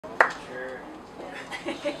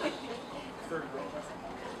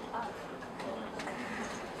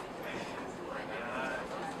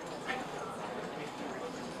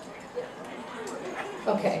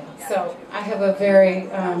Okay, so I have a very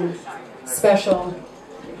special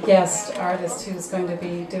guest artist who's going to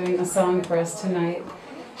be doing a song for us tonight.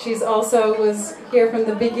 She's also was here from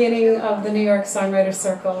the beginning of the New York Songwriters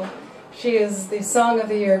Circle. She is the Song of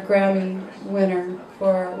the Year Grammy winner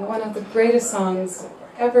for one of the greatest songs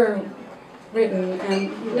ever written,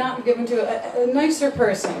 and not given to a nicer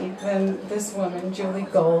person than this woman. Julie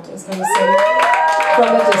Gold is going to sing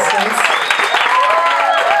From a Distance.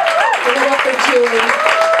 Give it up for Julie.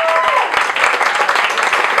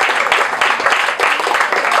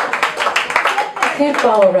 I can't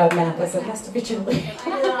follow Rob Mathis, it has to be Julie.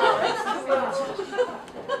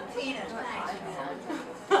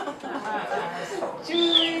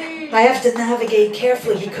 I have to navigate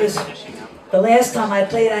carefully because the last time I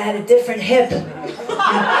played I had a different hip. And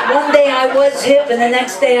one day I was hip and the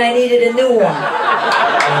next day I needed a new one.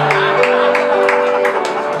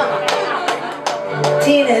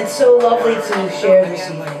 Tina, it's so lovely to share this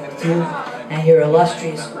evening with you and your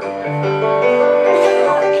illustrious.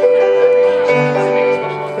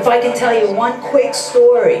 If I can tell you one quick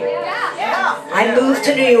story. I moved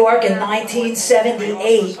to New York in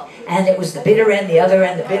 1978, and it was the bitter end, the other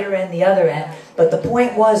end, the bitter end, the other end. But the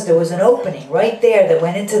point was there was an opening right there that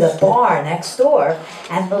went into the bar next door,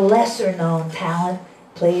 and the lesser-known talent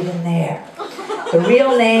played in there. The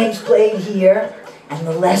real names played here, and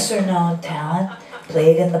the lesser-known talent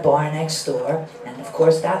played in the bar next door. And of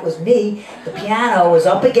course that was me. The piano was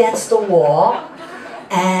up against the wall,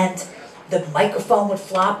 and the microphone would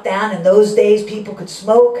flop down. In those days people could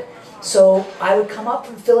smoke. So I would come up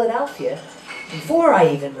from Philadelphia, before I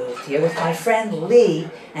even moved here, with my friend Lee,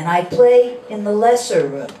 and I'd play in the lesser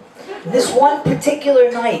room. And this one particular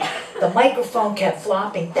night, the microphone kept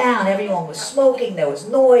flopping down, everyone was smoking, there was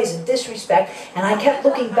noise and disrespect, and I kept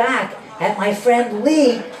looking back at my friend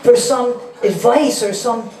Lee for some advice or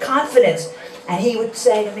some confidence, and he would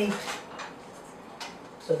say to me,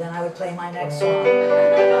 so then I would play my next song.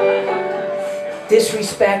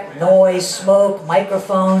 Disrespect, noise, smoke,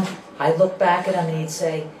 microphone. I'd look back at him and he'd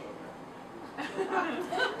say,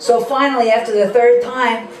 so finally, after the third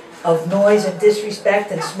time of noise and disrespect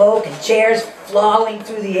and smoke and chairs flowing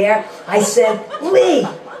through the air, I said, Lee,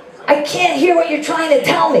 I can't hear what you're trying to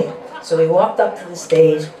tell me. So he walked up to the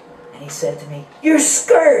stage and he said to me, your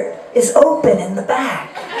skirt is open in the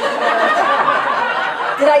back.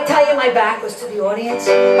 Did I tell you my back was to the audience?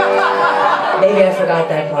 Maybe I forgot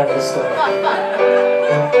that part of the story.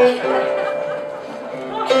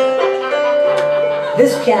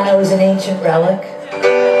 This piano is an ancient relic.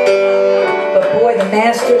 But boy, the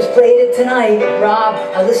masters played it tonight. Rob,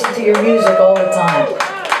 I listen to your music all the time.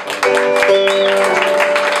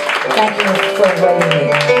 Thank you for inviting me.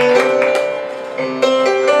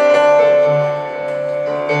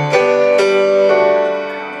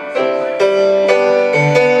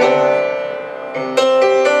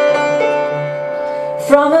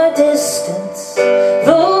 From a distance,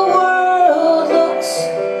 the world looks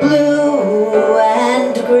blue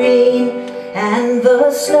and green, and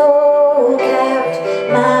the snow-capped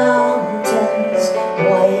mountains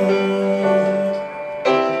white.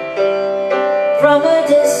 From a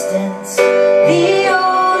distance, the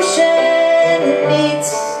ocean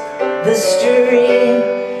meets the stream,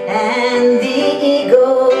 and the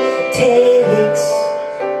eagle takes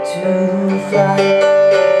to fly.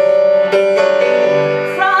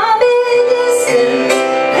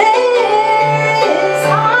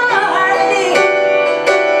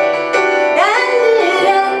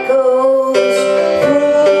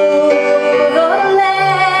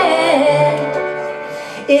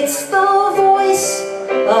 It's the voice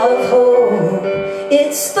of hope,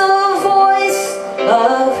 it's the voice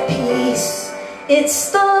of peace,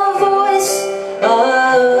 it's the voice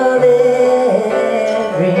of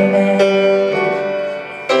every man.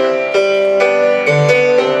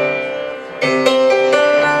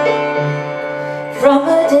 From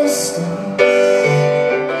a distance,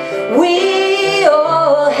 we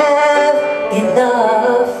all have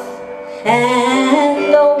enough,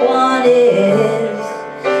 and no one is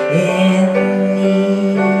in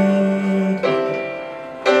need.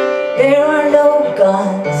 There are no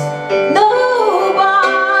guns, no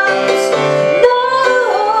bombs, no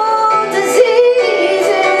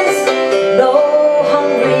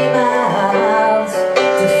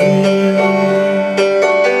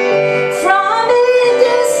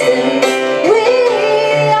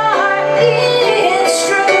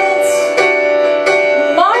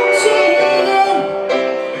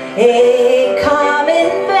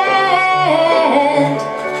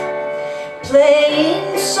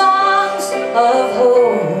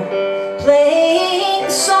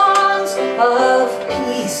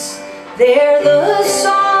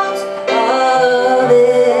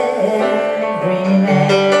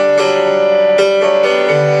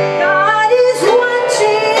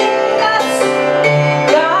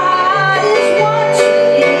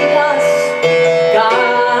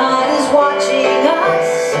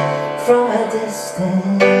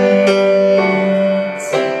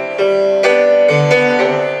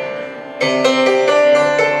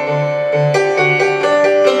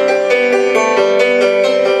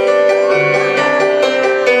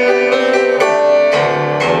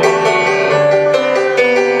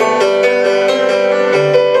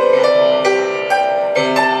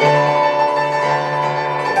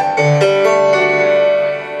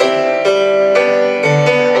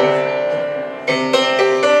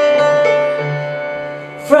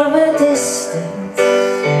From a distance,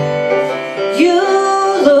 you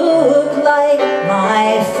look like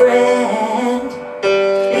my friend,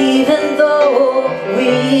 even though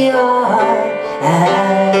we are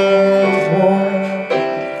at war.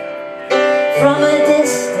 From a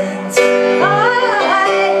distance, I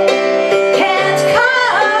can't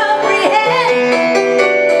comprehend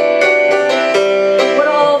what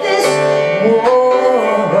all this war.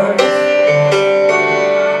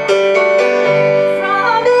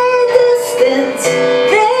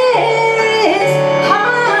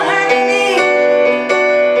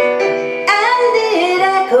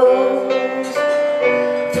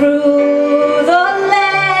 Through the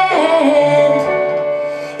land,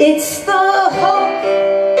 it's the hope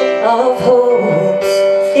of hopes,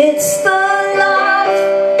 it's the love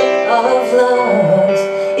of loves,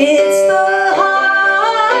 it's the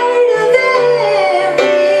heart of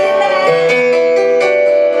every man.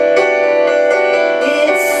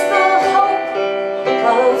 It's the hope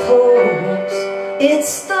of hopes,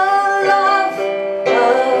 it's the love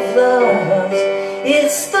of loves,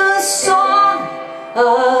 it's the song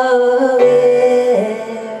of every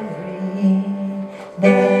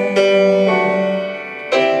man.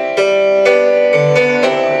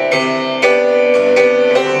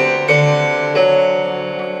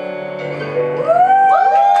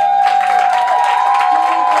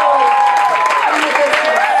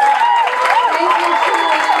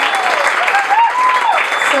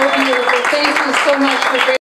 So beautiful. Thank you so much for